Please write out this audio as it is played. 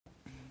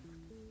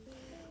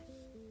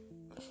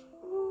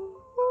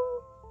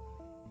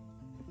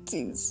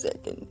15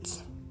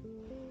 seconds.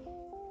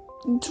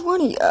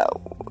 20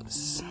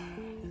 hours.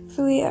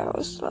 3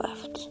 hours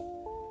left.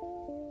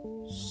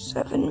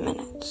 7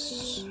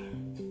 minutes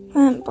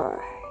went by.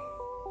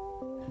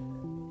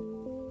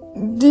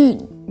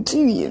 Do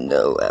you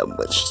know how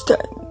much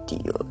time do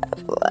you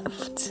have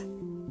left?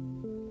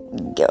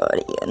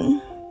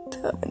 Guardian,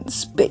 time and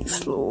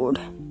space lord.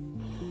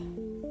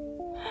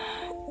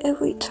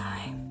 Every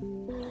time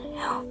I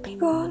help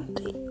people,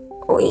 they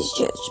always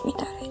judge me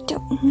that I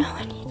don't know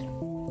anything.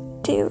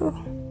 Do you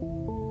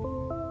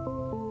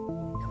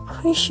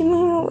push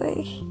me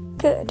away?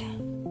 Good.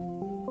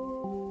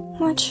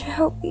 Much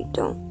help you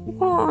don't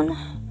want,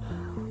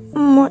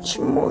 much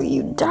more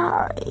you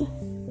die.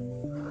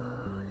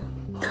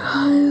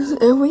 'Cause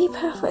every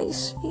path I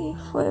see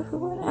for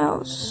everyone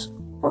else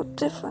are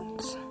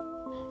different.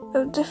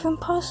 There are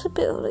different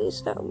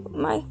possibilities that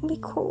might be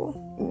cool.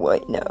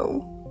 Right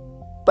now,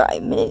 by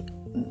minute,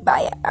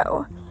 by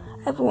hour,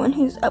 everyone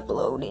who's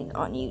uploading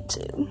on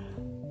YouTube.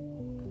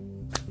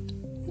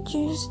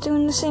 You're just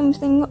doing the same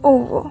thing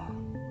over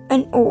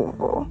and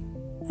over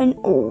and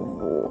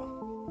over.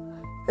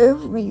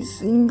 Every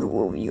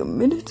single of your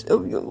minutes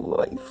of your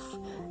life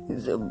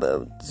is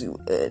about to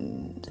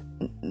end.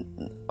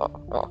 How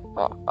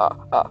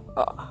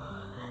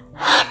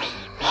many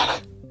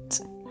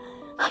minutes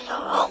of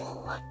your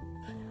whole life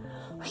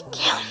will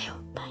kill you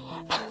by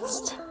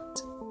instant?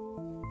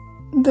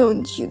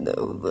 Don't you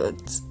know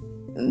that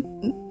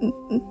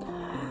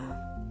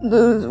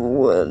there's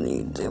one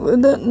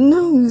YouTuber that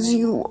knows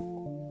you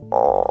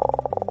all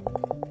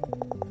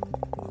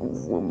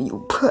from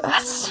your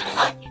past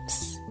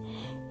lives?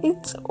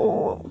 It's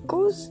all, of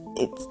course,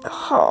 it's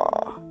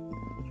hard.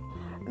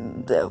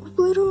 The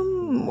little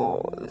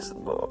Mars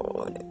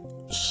Lord,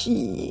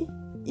 she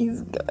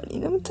is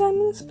Guardian of Time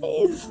and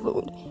Space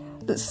Lord,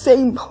 the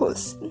same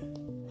person,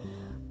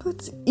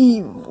 but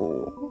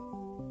evil.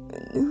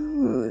 And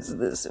who's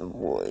this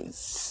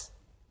voice?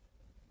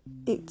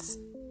 It's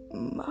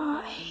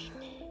mine.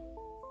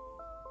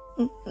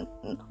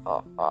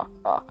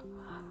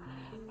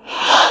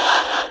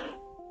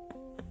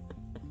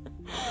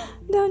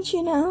 Don't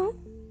you know?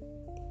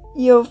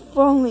 You're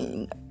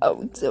falling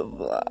out of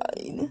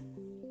line.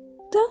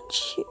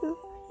 Don't you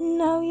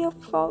know you're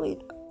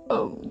falling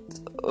out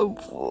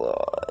of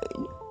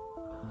line?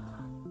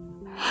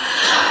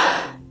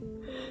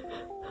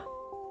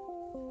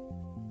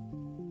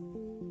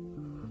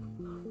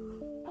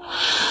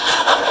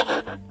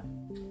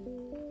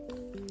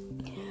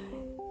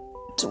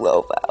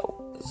 12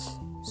 hours,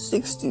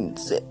 16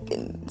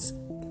 seconds,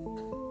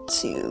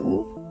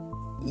 2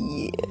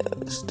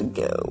 years to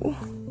go.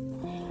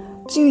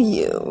 2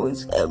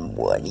 years and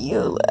 1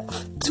 year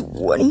left.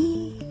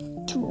 20.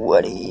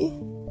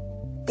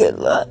 Good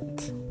luck,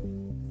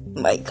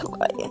 my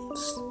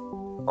clients.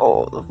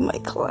 All of my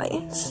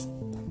clients.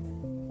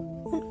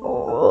 And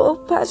all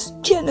of past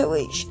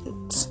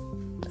generations.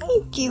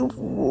 Thank you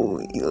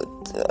for your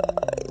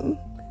time.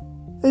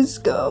 It's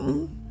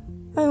come.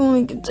 I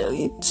only can tell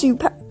you 2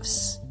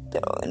 paths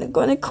that are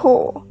gonna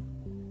call.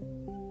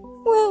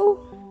 Well,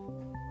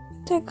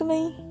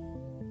 technically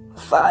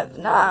 5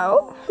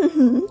 now.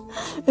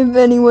 If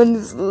anyone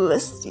is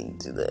listening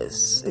to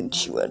this and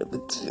you out of a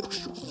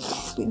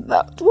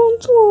that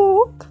won't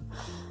work,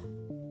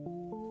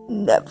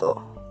 never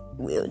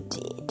will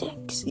did,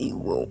 'cause you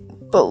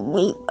won't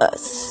believe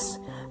us.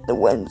 The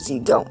ones you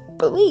don't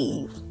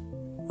believe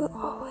will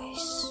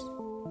always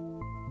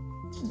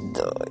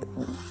die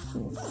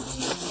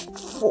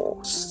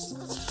force.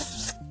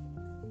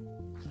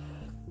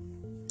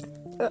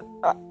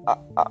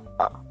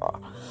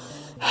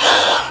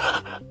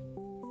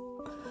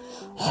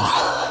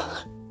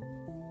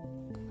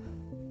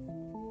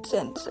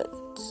 10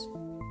 seconds.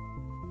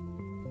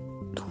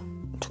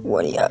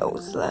 20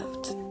 hours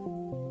left.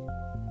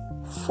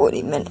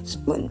 40 minutes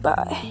went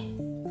by.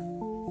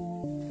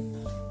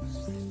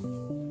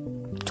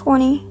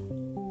 20.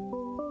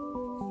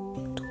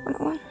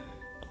 21.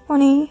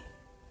 20.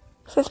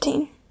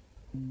 15.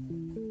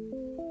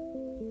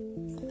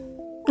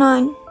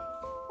 9.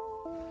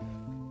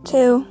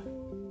 2.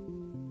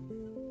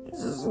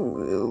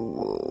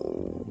 0.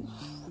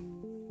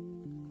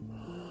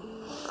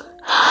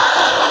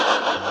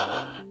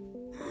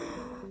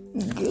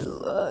 Good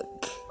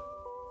luck,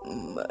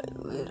 my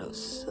little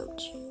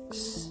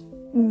subjects.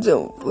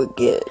 Don't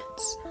forget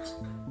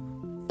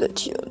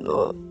that you're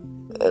not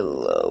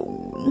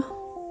alone.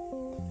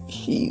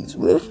 She's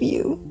with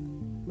you,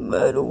 no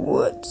matter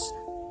what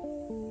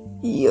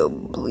you're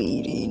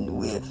bleeding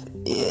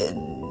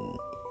within.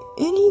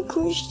 Any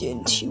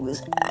question she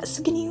was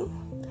asking you,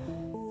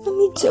 let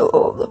me tell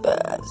all the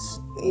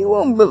past. You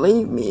won't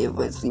believe me if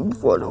I see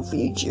for the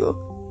future.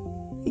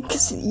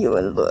 Because you're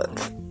in luck.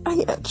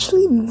 I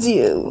actually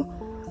do.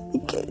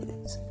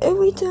 Because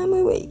every time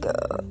I wake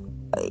up,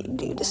 I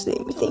do the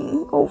same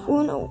thing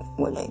over and over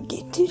when I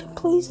get to the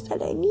place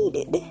that I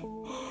needed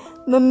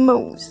the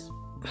most.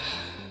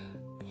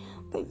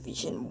 My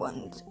vision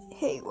runs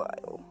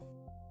haywire.